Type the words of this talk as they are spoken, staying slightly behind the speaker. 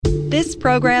This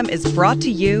program is brought to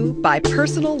you by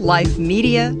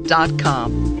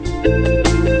PersonalLifeMedia.com.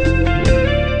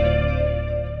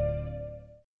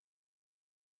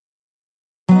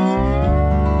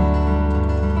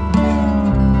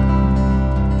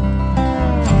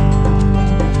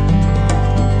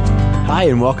 Hi,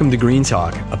 and welcome to Green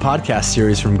Talk, a podcast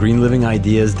series from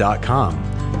greenlivingideas.com.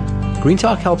 Green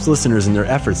Talk helps listeners in their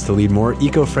efforts to lead more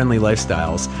eco-friendly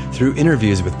lifestyles through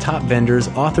interviews with top vendors,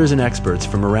 authors, and experts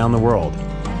from around the world.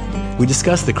 We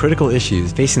discuss the critical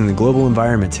issues facing the global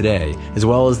environment today, as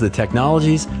well as the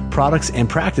technologies, products, and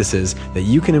practices that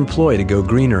you can employ to go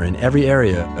greener in every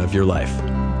area of your life.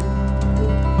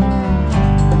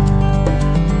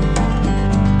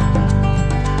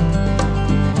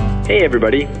 Hey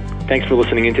everybody, thanks for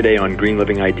listening in today on Green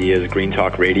Living Ideas Green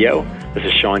Talk Radio. This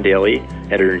is Sean Daly,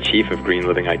 Editor-in-Chief of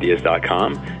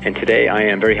greenlivingideas.com, and today I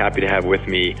am very happy to have with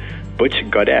me Butch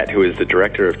Gaudette, who is the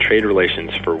Director of Trade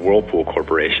Relations for Whirlpool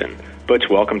Corporation. Butch,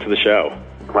 welcome to the show.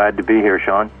 Glad to be here,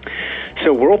 Sean.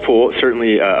 So Whirlpool,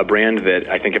 certainly a brand that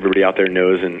I think everybody out there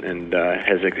knows and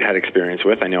has had experience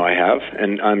with. I know I have.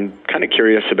 And I'm kind of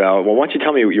curious about, well, why don't you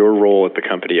tell me your role at the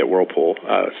company at Whirlpool?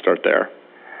 Start there.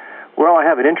 Well, I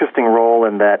have an interesting role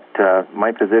in that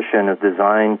my position is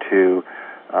designed to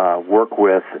work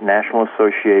with national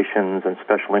associations and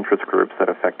special interest groups that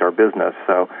affect our business.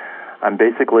 So I'm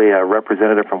basically a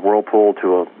representative from Whirlpool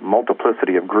to a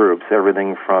multiplicity of groups,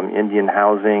 everything from Indian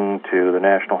housing to the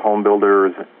national home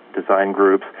builders, design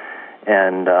groups,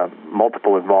 and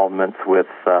multiple involvements with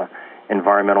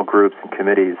environmental groups and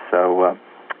committees. So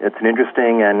it's an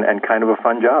interesting and kind of a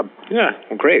fun job. Yeah,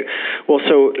 great. Well,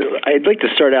 so I'd like to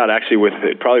start out actually with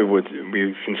probably what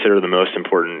we consider the most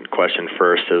important question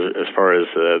first, as far as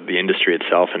the industry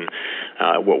itself and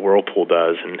what Whirlpool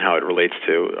does and how it relates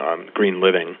to green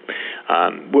living.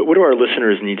 What do our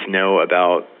listeners need to know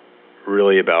about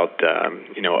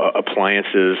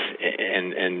appliances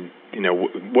and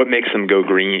what makes them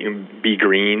be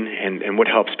green, and what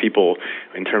helps people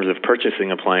in terms of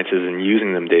purchasing appliances and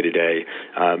using them day to day,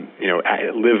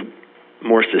 live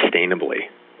more sustainably?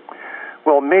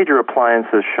 Well, major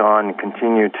appliances, Sean,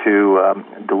 continue to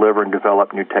deliver and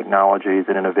develop new technologies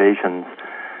and innovations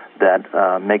that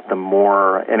make them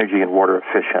more energy and water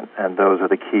efficient, and those are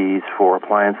the keys for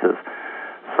appliances.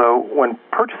 So when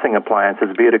purchasing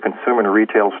appliances, be it a consumer in a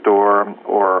retail store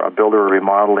or a builder or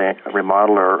remodeler,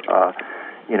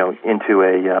 into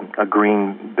a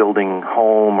green building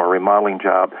home or remodeling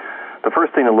job, the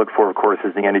first thing to look for, of course,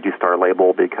 is the Energy Star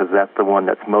label, because that's the one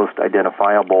that's most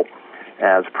identifiable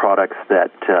as products that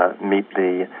meet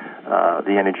the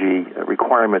energy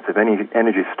requirements of any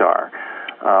Energy Star.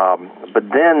 But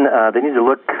then they need to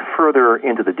look further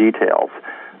into the details,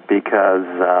 because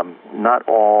not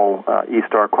all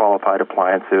E-Star qualified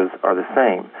appliances are the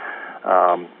same.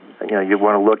 You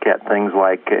want to look at things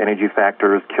like energy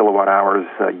factors, kilowatt hours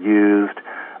used,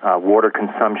 water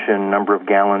consumption, number of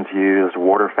gallons used,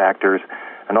 water factors,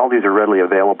 and all these are readily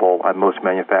available on most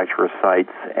manufacturer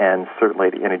sites and certainly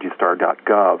at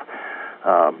EnergyStar.gov.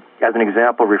 As an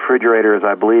example, refrigerators,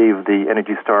 I believe the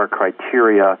Energy Star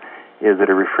criteria is that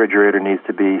a refrigerator needs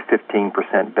to be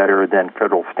 15% better than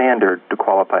federal standard to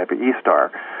qualify for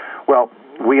E-Star. Well,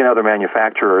 we and other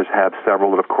manufacturers have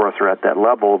several that, of course, are at that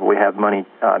level, but we have many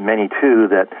too,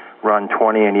 that run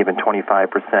 20 and even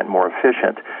 25% more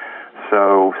efficient.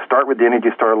 So start with the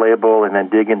Energy Star label and then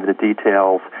dig into the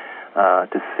details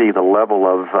to see the level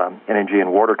of energy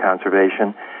and water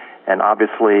conservation. And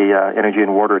obviously, energy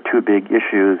and water are two big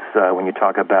issues when you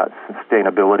talk about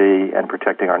sustainability and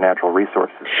protecting our natural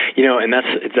resources. And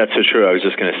that's so true. I was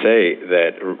just going to say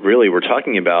that really we're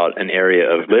talking about an area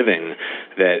of living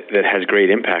that has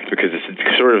great impact, because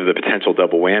it's sort of the potential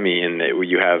double whammy in that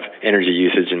you have energy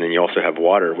usage and then you also have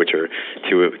water, which are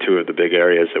two of the big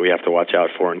areas that we have to watch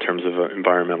out for in terms of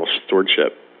environmental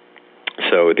stewardship.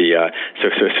 So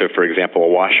for example, a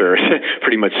washer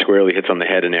pretty much squarely hits on the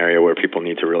head, an area where people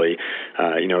need to really,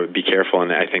 be careful.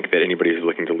 And I think that anybody who's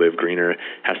looking to live greener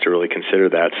has to really consider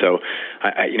that. So,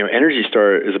 Energy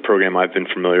Star is a program I've been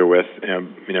familiar with,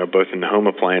 both in the home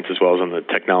appliance as well as on the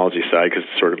technology side, because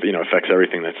it sort of, affects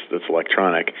everything that's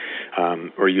electronic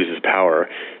or uses power.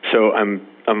 So I'm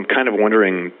kind of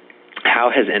wondering,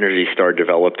 how has Energy Star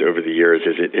developed over the years?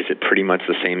 Is it pretty much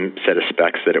the same set of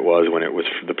specs that it was when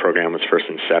the program was first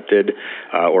incepted,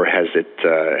 or has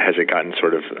it gotten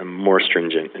sort of more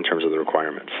stringent in terms of the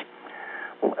requirements?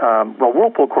 Well,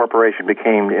 Whirlpool Corporation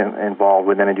became involved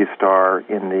with Energy Star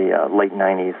in the late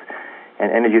 90s,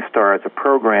 and Energy Star as a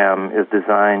program is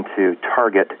designed to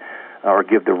target or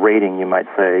give the rating, you might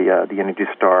say, the Energy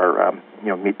Star,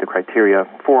 meet the criteria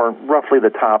for roughly the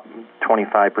top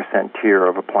 25% tier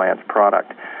of appliance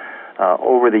product.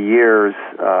 Over the years,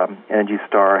 Energy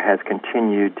Star has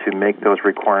continued to make those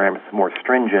requirements more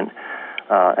stringent,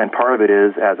 and part of it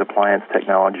is as appliance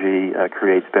technology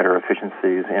creates better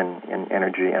efficiencies in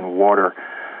energy and water.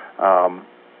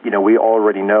 We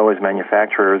already know as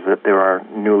manufacturers that there are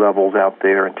new levels out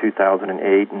there in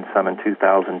 2008 and some in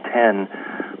 2010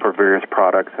 for various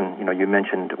products. And, you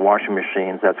mentioned washing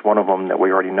machines. That's one of them that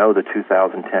we already know the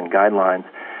 2010 guidelines.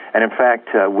 And, in fact,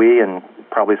 we and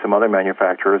probably some other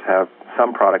manufacturers have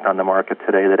some product on the market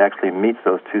today that actually meets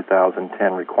those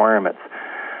 2010 requirements.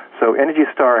 So Energy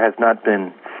Star has not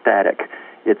been static.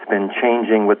 It's been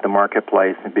changing with the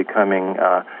marketplace and becoming,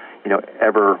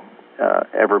 ever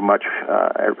much.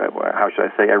 How should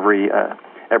I say?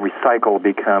 Every cycle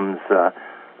becomes.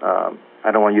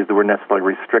 I don't want to use the word necessarily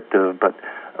restrictive, but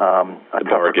a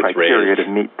tougher criteria to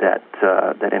meet that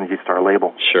Energy Star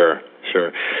label. Sure.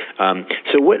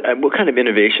 So what kind of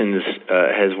innovations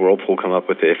has Whirlpool come up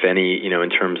with, if any, in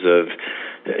terms of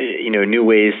new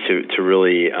ways to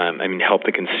really help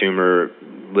the consumer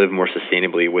live more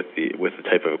sustainably with the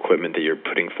type of equipment that you're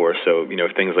putting forth? So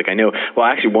things like, I know, well,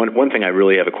 actually one thing I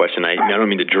really have a question. I don't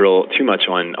mean to drill too much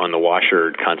on the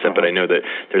washer concept, but I know that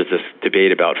there's this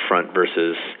debate about front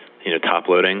versus top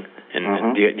loading,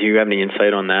 and do you have any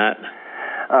insight on that?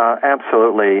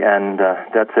 Absolutely, and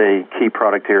that's a key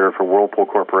product area for Whirlpool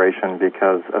Corporation,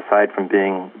 because aside from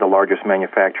being the largest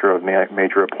manufacturer of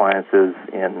major appliances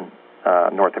in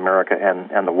North America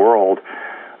and the world,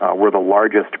 we're the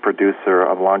largest producer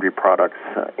of laundry products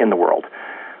in the world.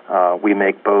 We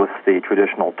make both the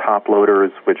traditional top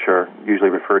loaders, which are usually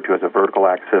referred to as a vertical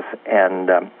axis, and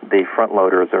the front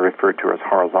loaders are referred to as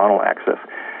horizontal axis.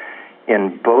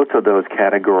 In both of those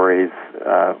categories,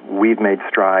 we've made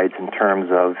strides in terms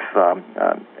of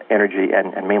energy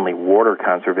and mainly water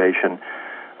conservation.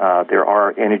 There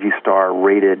are Energy Star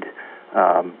rated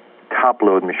top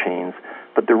load machines,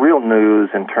 but the real news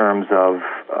in terms of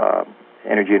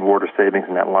energy and water savings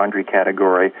in that laundry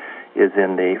category is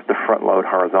in the front load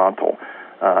horizontal.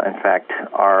 In fact,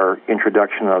 our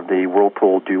introduction of the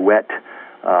Whirlpool Duet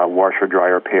washer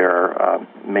dryer pair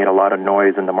made a lot of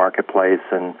noise in the marketplace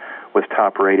and was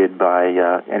top rated by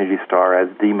Energy Star as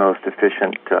the most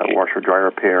efficient washer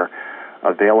dryer pair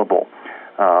available.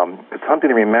 Something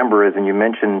to remember is, and you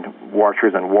mentioned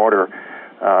washers and water,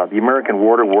 the American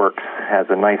Water Works has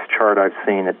a nice chart I've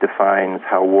seen that defines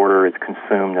how water is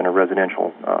consumed in a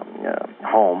residential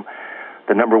home.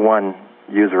 The number one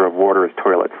user of water is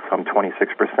toilets. Some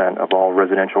 26% of all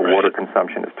residential water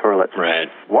consumption is toilets. Right.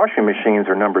 Washing machines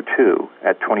are number two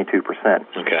at 22%.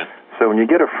 Okay. So when you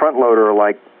get a front loader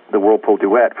like the Whirlpool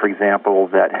Duet, for example,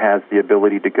 that has the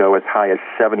ability to go as high as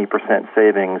 70%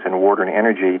 savings in water and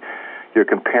energy, you're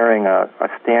comparing a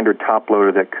standard top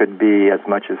loader that could be as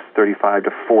much as 35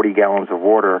 to 40 gallons of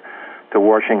water to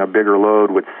washing a bigger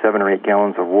load with 7 or 8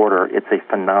 gallons of water. It's a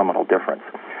phenomenal difference.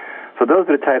 So those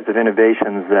are the types of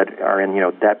innovations that are in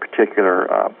that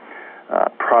particular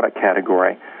product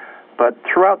category. But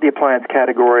throughout the appliance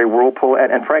category, Whirlpool,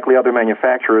 and frankly other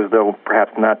manufacturers, though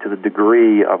perhaps not to the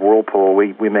degree of Whirlpool,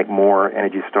 we make more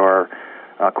Energy Star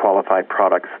qualified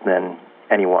products than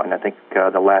anyone. I think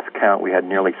the last count, we had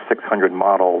nearly 600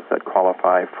 models that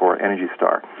qualify for Energy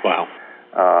Star. Wow.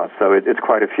 So it's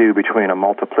quite a few between a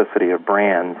multiplicity of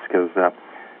brands, because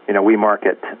we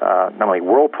market not only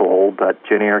Whirlpool, but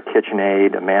Jenn-Air,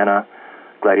 KitchenAid, Amana,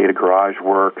 Gladiator Garage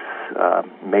Works,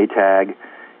 Maytag,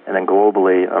 and then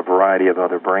globally a variety of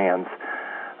other brands.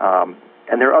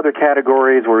 And there are other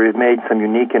categories where we've made some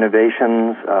unique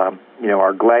innovations.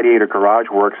 Our Gladiator Garage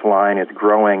Works line is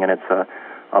growing, and it's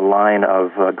a line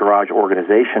of garage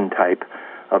organization type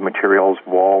of materials,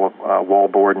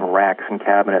 wallboard and racks and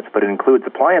cabinets, but it includes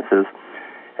appliances.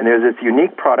 And there's this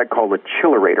unique product called a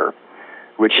Chillerator,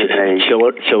 which is a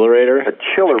Chillerator. A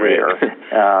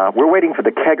Chillerator. We're waiting for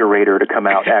the Kegerator to come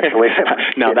out, actually.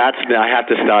 Now I have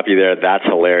to stop you there. That's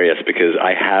hilarious, because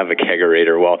I have a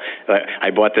Kegerator. Well, I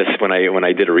bought this when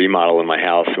I did a remodel in my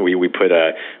house. We put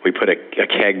a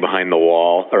keg behind the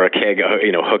wall, or a keg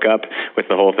hookup with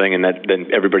the whole thing, and then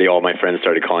all my friends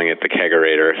started calling it the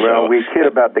Kegerator. Well, we kid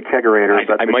about the Kegerator,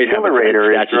 but I the might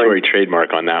Chillerator have a statutory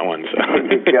trademark on that one. So.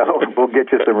 There you go. We'll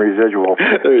get you some residual.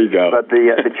 There you go. But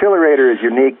the Chillerator is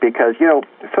unique because,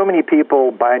 so many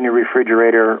people buy a new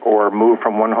refrigerator or move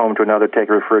from one home to another, take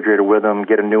a refrigerator with them,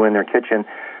 get a new in their kitchen.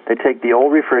 They take the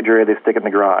old refrigerator, they stick it in the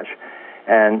garage.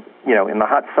 And, in the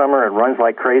hot summer, it runs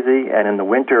like crazy, and in the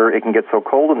winter, it can get so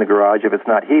cold in the garage if it's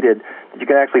not heated that you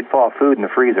can actually thaw food in the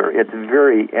freezer. It's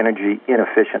very energy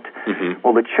inefficient. Mm-hmm.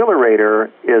 Well, the Chillerator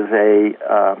is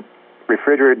a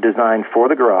refrigerator designed for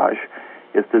the garage.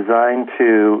 It's designed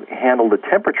to handle the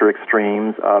temperature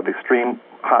extremes of extreme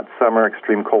hot summer,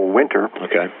 extreme cold winter.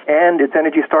 Okay. And it's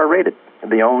Energy Star rated,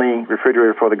 the only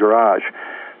refrigerator for the garage.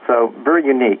 So very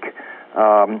unique.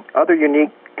 Other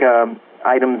unique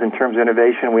items in terms of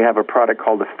innovation, we have a product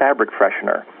called the Fabric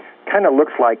Freshener. Kind of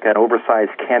looks like an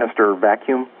oversized canister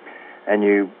vacuum, and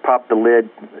you pop the lid.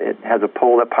 It has a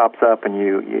pole that pops up, and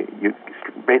you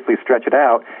basically stretch it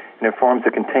out, and it forms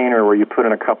a container where you put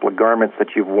in a couple of garments that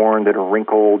you've worn that are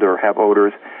wrinkled or have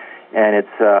odors, and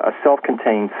it's a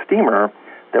self-contained steamer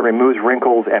that removes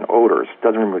wrinkles and odors.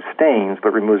 Doesn't remove stains,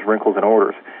 but removes wrinkles and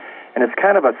odors. And it's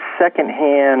kind of a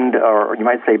second-hand, or you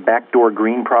might say backdoor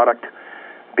green product,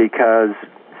 because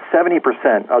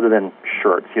 70%, other than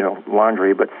shirts,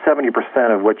 laundry, but 70%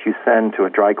 of what you send to a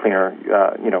dry cleaner,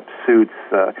 suits,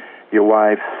 your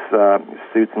wife's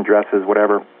suits and dresses,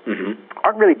 whatever, mm-hmm.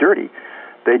 aren't really dirty.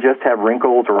 They just have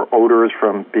wrinkles or odors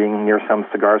from being near some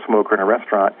cigar smoker in a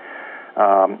restaurant.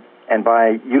 And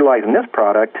by utilizing this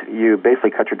product, you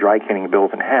basically cut your dry cleaning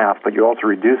bills in half, but you also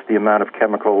reduce the amount of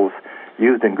chemicals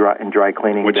used in dry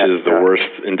cleaning. Which is the worst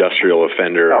industrial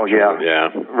offender. Oh, yeah.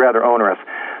 Rather onerous.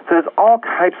 So there's all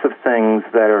types of things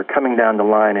that are coming down the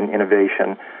line in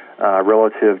innovation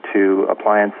relative to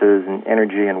appliances and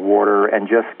energy and water and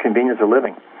just convenience of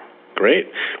living.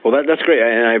 Great. Well, that's great,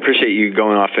 and I appreciate you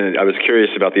going off, and I was curious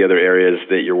about the other areas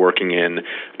that you're working in,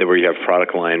 where you have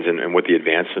product lines and what the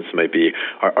advancements might be.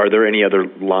 Are there any other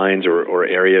lines or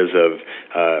areas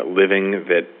of living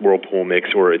that Whirlpool makes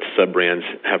or its sub-brands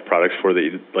have products for that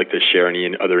you'd like to share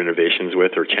any other innovations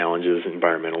with or challenges,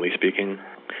 environmentally speaking?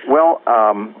 Well,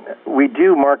 we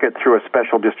do market through a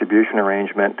special distribution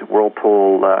arrangement,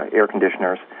 Whirlpool air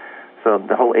conditioners. So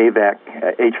the whole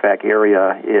HVAC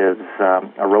area is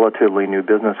a relatively new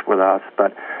business with us,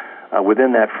 but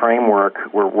within that framework,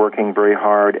 we're working very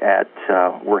hard at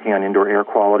working on indoor air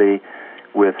quality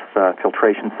with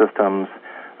filtration systems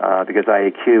because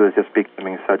IAQ is just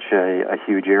becoming such a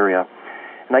huge area.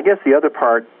 And I guess the other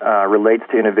part relates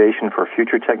to innovation for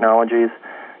future technologies.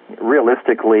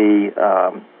 Realistically,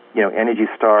 Energy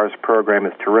Star's program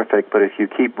is terrific, but if you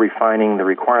keep refining the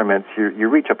requirements, you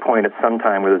reach a point at some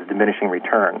time where there's diminishing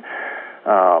return.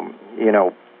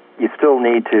 You still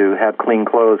need to have clean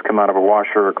clothes come out of a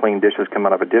washer or clean dishes come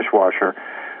out of a dishwasher.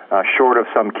 Short of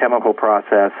some chemical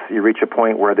process, you reach a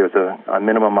point where there's a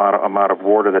minimum amount of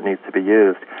water that needs to be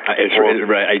used.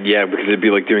 Right, because it'd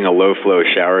be like doing a low-flow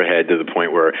shower head to the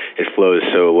point where it flows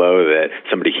so low that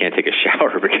somebody can't take a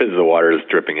shower because the water is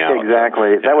dripping out.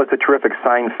 Exactly. That was the terrific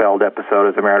Seinfeld episode,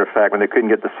 as a matter of fact, when they couldn't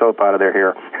get the soap out of their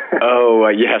hair.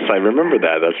 Yes, I remember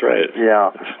that. That's right.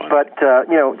 Yeah. But,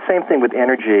 same thing with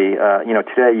energy.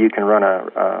 Today you can run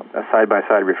a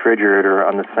side-by-side refrigerator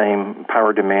on the same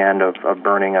power demand of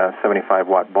burning a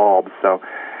 75-watt bulb. So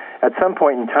at some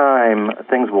point in time,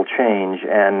 things will change.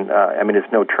 And,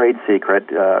 it's no trade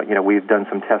secret. We've done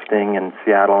some testing in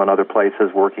Seattle and other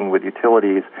places working with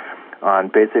utilities on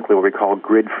basically what we call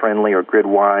grid-friendly or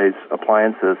grid-wise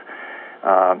appliances.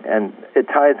 And it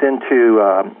ties into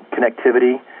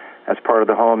connectivity as part of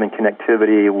the home and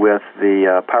connectivity with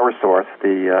the power source,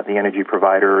 the energy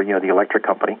provider, the electric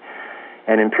company.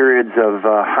 And in periods of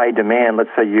high demand, let's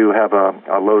say you have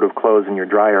a load of clothes in your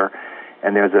dryer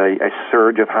and there's a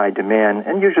surge of high demand,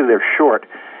 and usually they're short,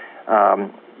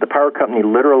 the power company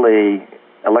literally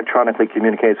electronically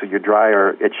communicates with your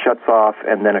dryer. It shuts off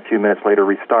and then a few minutes later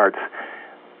restarts.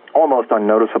 Almost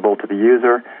unnoticeable to the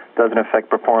user, doesn't affect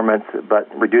performance,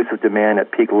 but reduces demand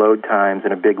at peak load times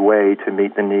in a big way to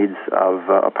meet the needs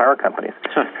of power companies.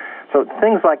 So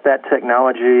things like that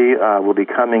technology will be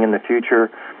coming in the future.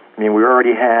 We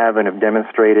already have and have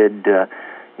demonstrated,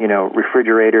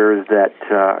 refrigerators that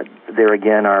there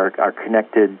again are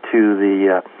connected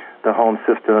to the home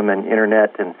system and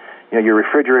internet. And your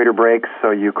refrigerator breaks,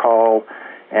 so you call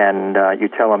and you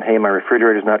tell them, hey, my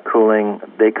refrigerator's not cooling.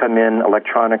 They come in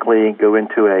electronically, go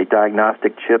into a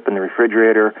diagnostic chip in the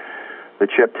refrigerator. The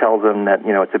chip tells them that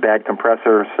it's a bad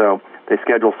compressor, so they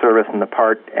schedule service in the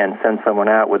part and send someone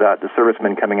out without the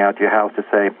serviceman coming out to your house to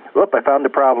say, "Whoop, I found the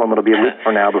problem. It'll be a week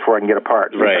from now before I can get a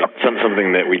part." Right,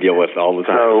 something that we deal with all the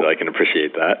time, so I can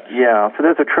appreciate that. Yeah, so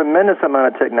there's a tremendous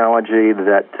amount of technology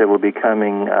that will be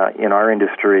coming in our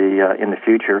industry in the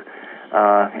future.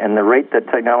 And the rate that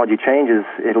technology changes,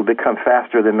 it'll become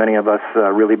faster than many of us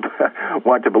really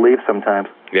want to believe sometimes.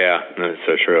 Yeah, that's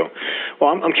so true. Well,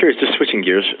 I'm curious, just switching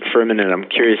gears for a minute, I'm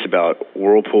curious about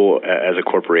Whirlpool as a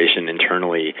corporation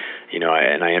internally, and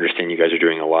I understand you guys are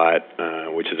doing a lot,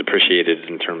 which is appreciated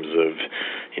in terms of,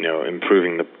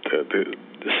 improving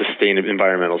the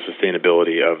environmental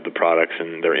sustainability of the products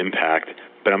and their impact.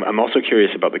 But I'm also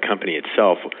curious about the company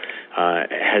itself.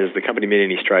 Has the company made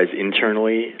any strides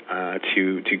internally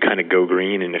to kind of go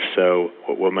green, and if so,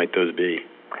 what might those be?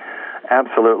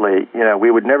 Absolutely.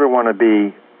 We would never want to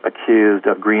be accused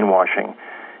of greenwashing.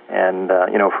 And,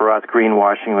 for us,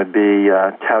 greenwashing would be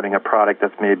touting a product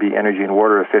that's maybe energy and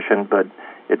water efficient, but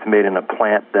it's made in a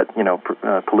plant that,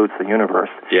 pollutes the universe.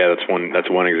 Yeah, that's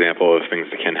one example of things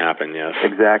that can happen, yes.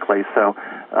 Exactly. So,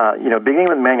 beginning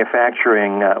with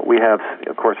manufacturing, we have,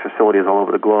 of course, facilities all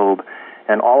over the globe.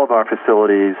 And all of our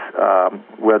facilities,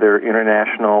 whether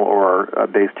international or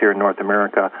based here in North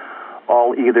America,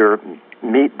 all either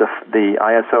meet the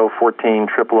ISO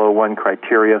 14001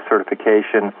 criteria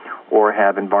certification or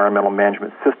have environmental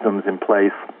management systems in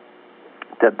place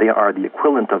that they are the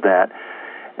equivalent of that.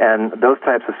 And those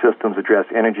types of systems address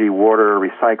energy, water,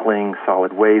 recycling,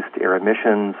 solid waste, air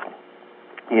emissions,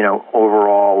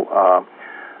 overall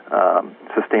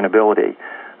sustainability.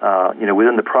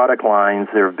 Within the product lines,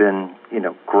 there have been,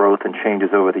 growth and changes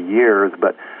over the years,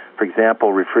 but for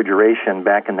example, refrigeration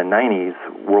back in the 90s,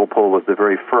 Whirlpool was the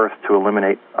very first to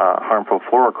eliminate harmful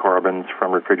fluorocarbons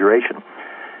from refrigeration.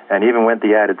 And even went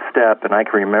the added step, and I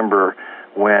can remember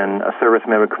when a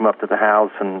serviceman would come up to the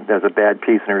house and there's a bad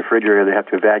piece in the refrigerator, they have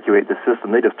to evacuate the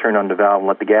system, they just turn on the valve and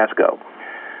let the gas go.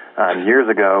 Years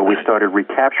ago, we started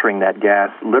recapturing that gas.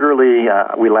 Literally,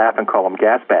 we laugh and call them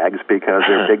gas bags because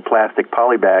they're big plastic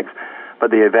poly bags,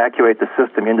 but they evacuate the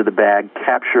system into the bag,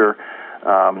 capture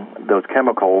those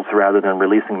chemicals rather than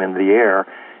releasing them into the air,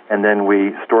 and then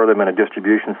we store them in a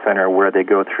distribution center where they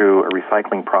go through a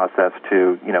recycling process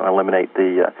to, eliminate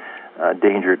the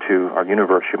danger to our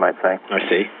universe, you might say. I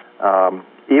see.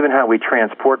 Even how we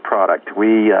transport product,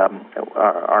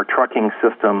 our trucking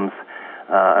systems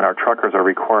and our truckers are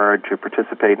required to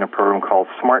participate in a program called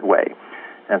SmartWay.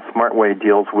 And SmartWay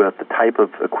deals with the type of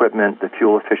equipment, the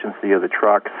fuel efficiency of the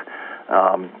trucks,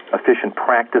 efficient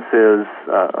practices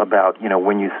about,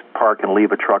 when you park and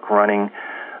leave a truck running.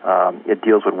 It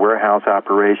deals with warehouse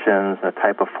operations, the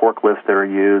type of forklifts that are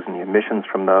used, and the emissions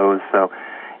from those. So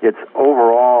it's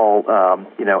overall,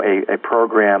 a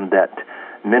program that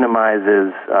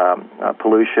minimizes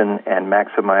pollution and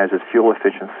maximizes fuel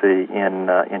efficiency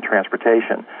in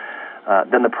transportation.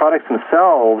 Then the products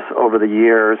themselves over the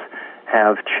years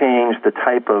have changed the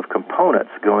type of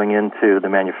components going into the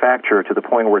manufacturer to the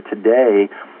point where today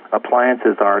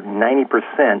appliances are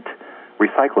 90%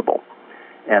 recyclable,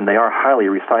 and they are highly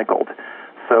recycled.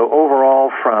 So overall,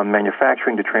 from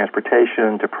manufacturing to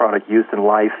transportation to product use in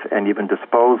life and even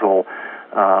disposal,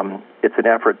 it's an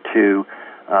effort to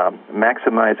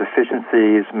maximize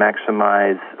efficiencies,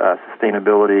 maximize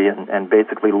sustainability, and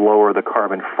basically lower the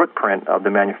carbon footprint of the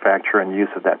manufacture and use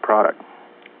of that product.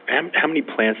 How many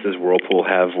plants does Whirlpool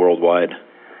have worldwide?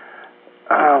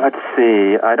 Let's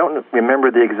see. I don't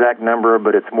remember the exact number,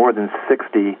 but it's more than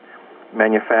 60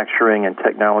 manufacturing and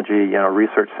technology,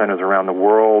 research centers around the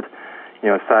world.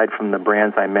 Aside from the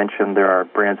brands I mentioned, there are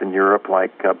brands in Europe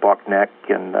like Bachneck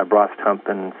and Brostump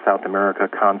in South America,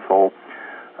 Consol.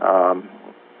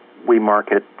 We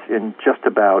market in just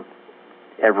about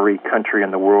every country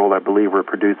in the world. I believe we're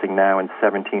producing now in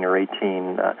 17 or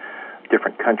 18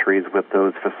 different countries with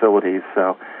those facilities.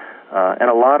 So, and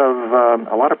a lot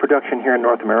of production here in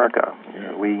North America.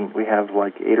 We have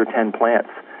like 8 or 10 plants,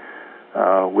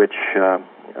 which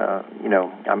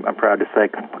I'm proud to say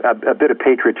a bit of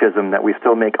patriotism that we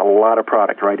still make a lot of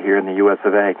product right here in the U.S.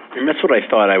 of A. And that's what I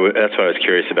thought. That's what I was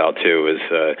curious about too.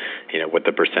 Was what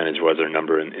the percentage was or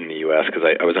number in the U.S. Because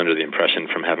I was under the impression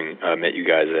from having met you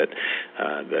guys at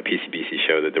the PCBC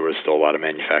show that there was still a lot of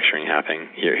manufacturing happening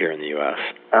here in the U.S.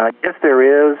 Yes,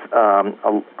 there is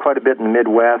quite a bit in the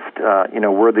Midwest.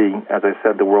 We're as I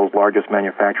said, the world's largest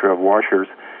manufacturer of washers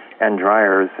and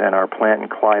dryers, and our plant in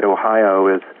Clyde, Ohio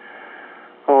is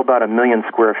about 1 million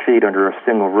square feet under a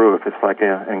single roof. It's like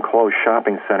an enclosed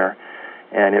shopping center,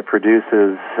 and it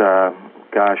produces,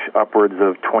 upwards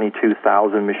of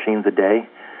 22,000 machines a day.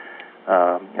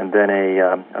 And then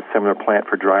a similar plant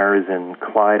for dryers in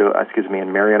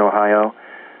in Marion, Ohio.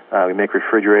 We make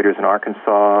refrigerators in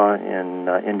Arkansas, in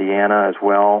Indiana as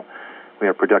well. We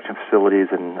have production facilities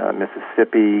in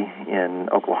Mississippi, in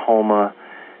Oklahoma,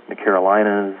 in the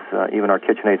Carolinas. Even our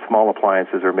KitchenAid small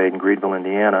appliances are made in Greenville,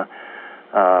 Indiana.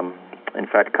 In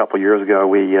fact, a couple of years ago,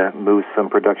 we moved some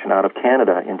production out of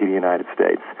Canada into the United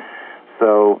States.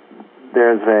 So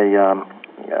there's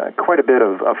quite a bit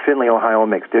of Findlay, Ohio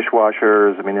makes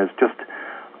dishwashers. I mean, there's just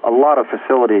a lot of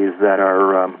facilities that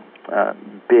are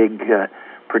big,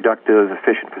 productive,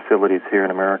 efficient facilities here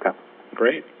in America.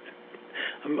 Great.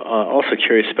 I'm also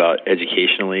curious about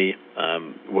educationally,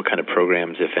 what kind of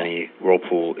programs, if any,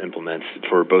 Whirlpool implements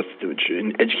for both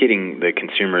educating the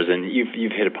consumers, and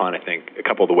you've hit upon, I think, a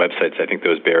couple of the websites. I think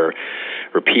those bear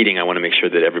repeating. I want to make sure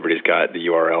that everybody's got the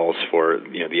URLs for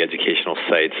the educational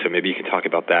sites. So maybe you can talk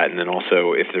about that, and then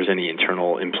also if there's any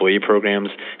internal employee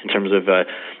programs in terms of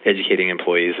educating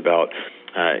employees about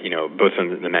both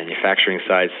on the manufacturing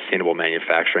side, sustainable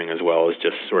manufacturing, as well as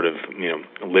just sort of,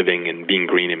 living and being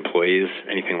green employees,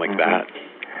 anything like that.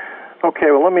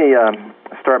 Okay, well, let me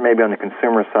start maybe on the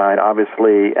consumer side.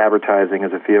 Obviously, advertising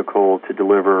is a vehicle to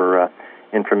deliver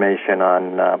information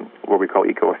on what we call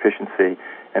eco-efficiency,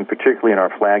 and particularly in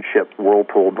our flagship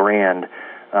Whirlpool brand,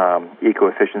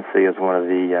 eco-efficiency is one of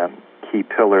the key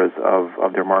pillars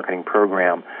of their marketing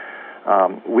program.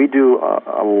 We do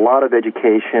a lot of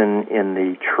education in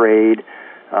the trade.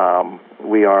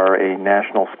 We are a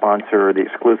national sponsor, the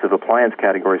exclusive appliance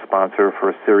category sponsor for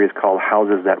a series called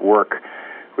Houses That Work,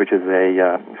 which is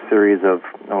a series of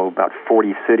about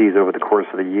 40 cities over the course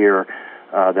of the year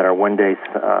that are one-day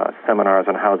seminars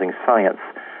on housing science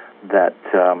that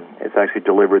is actually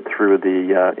delivered through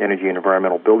the Energy and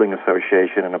Environmental Building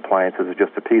Association, and appliances is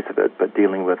just a piece of it, but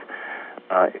dealing with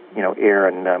air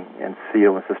and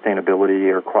seal and sustainability,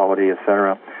 air quality,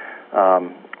 etc.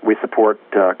 We support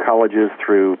colleges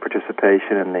through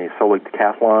participation in the Solar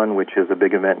Decathlon, which is a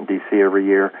big event in D.C. every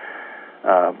year.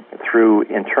 Through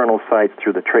internal sites,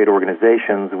 through the trade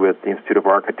organizations with the Institute of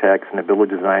Architects and the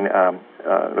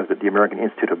the American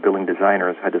Institute of Building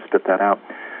Designers. I had to spit that out.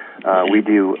 We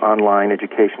do online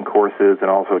education courses and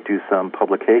also do some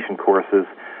publication courses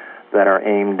that are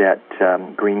aimed at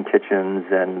green kitchens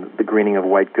and the greening of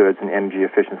white goods and energy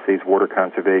efficiencies, water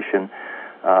conservation,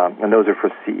 and those are for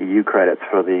CEU credits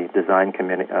for the design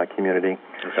community.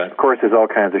 Okay. Of course, there's all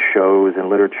kinds of shows and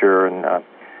literature and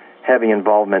heavy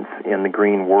involvements in the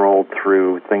green world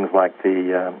through things like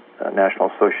the National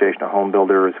Association of Home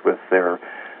Builders with their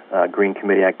green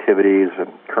committee activities.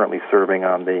 I'm currently serving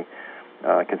on the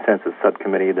consensus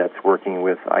subcommittee that's working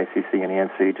with ICC and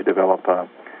ANSI to develop a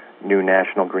new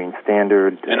national green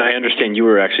standard. And I understand you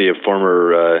were actually a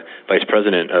former vice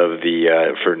president of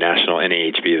the for National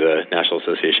NAHB, the National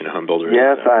Association of Home Builders.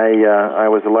 Yes, I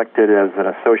was elected as an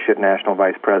associate national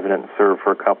vice president and served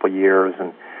for a couple of years,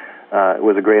 and it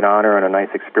was a great honor and a nice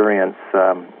experience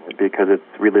because it's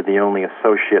really the only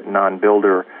associate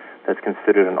non-builder that's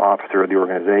considered an officer of the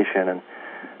organization. And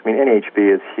I mean, NAHB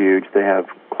is huge. They have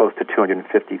close to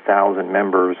 250,000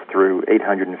 members through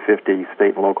 850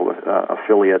 state and local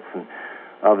affiliates, and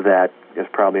of that, there's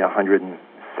probably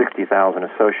 160,000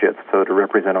 associates. So to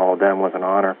represent all of them was an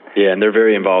honor. Yeah, and they're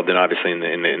very involved in obviously in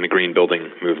the green building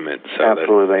movement. So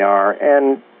absolutely, they are.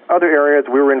 And other areas,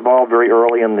 we were involved very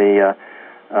early in the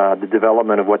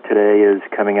development of what today is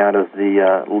coming out of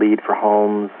the LEED for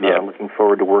homes. Yeah. Looking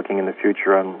forward to working in the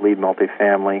future on LEED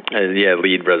multifamily.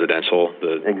 LEED residential.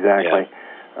 Exactly.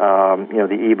 Yeah.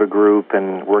 The EBA group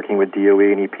and working with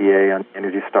DOE and EPA on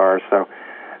Energy Stars. So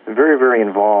very, very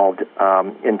involved.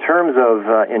 In terms of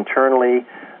internally,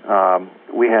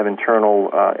 we have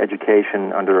internal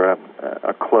education under a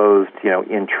closed,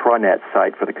 intranet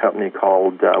site for the company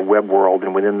called WebWorld,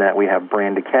 and within that we have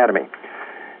Brand Academy.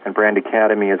 And Brand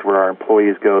Academy is where our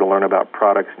employees go to learn about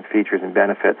products and features and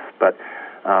benefits, but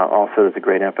also there's a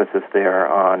great emphasis there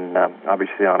on,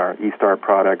 obviously, on our E-Star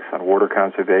products, on water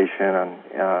conservation, on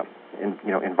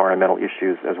environmental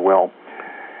issues as well.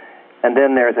 And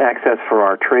then there's access for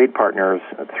our trade partners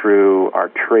through our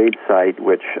trade site,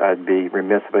 which I'd be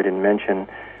remiss if I didn't mention.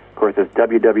 Of course, it's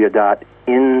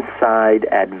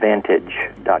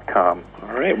www.insideadvantage.com.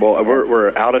 All right. Well,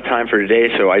 we're out of time for today,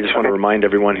 so I just want to remind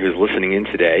everyone who's listening in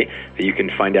today that you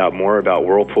can find out more about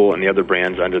Whirlpool and the other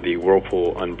brands under the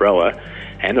Whirlpool umbrella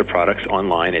and their products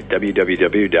online at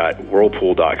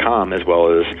www.whirlpool.com, as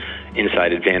well as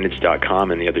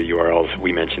InsideAdvantage.com and the other URLs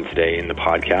we mentioned today in the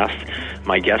podcast.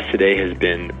 My guest today has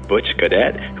been Butch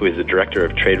Gaudette, who is the Director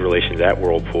of Trade Relations at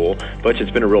Whirlpool. Butch,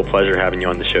 it's been a real pleasure having you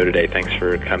on the show today. Thanks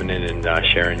for coming in and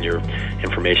sharing your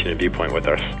information and viewpoint with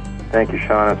us. Thank you,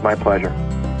 Sean. It's my pleasure.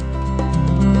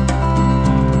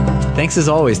 Thanks as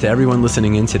always to everyone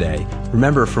listening in today.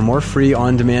 Remember, for more free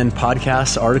on-demand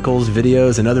podcasts, articles,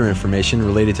 videos, and other information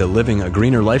related to living a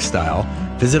greener lifestyle,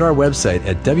 visit our website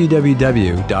at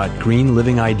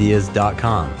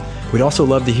www.greenlivingideas.com. We'd also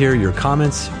love to hear your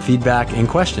comments, feedback, and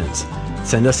questions.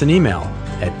 send us an email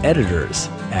at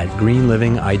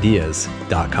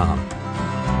editors@greenlivingideas.com.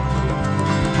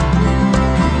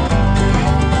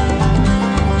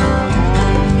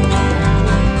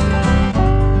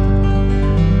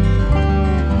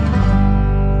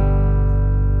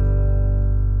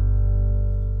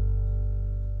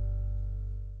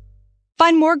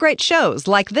 Find more great shows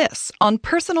like this on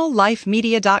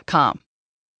personallifemedia.com.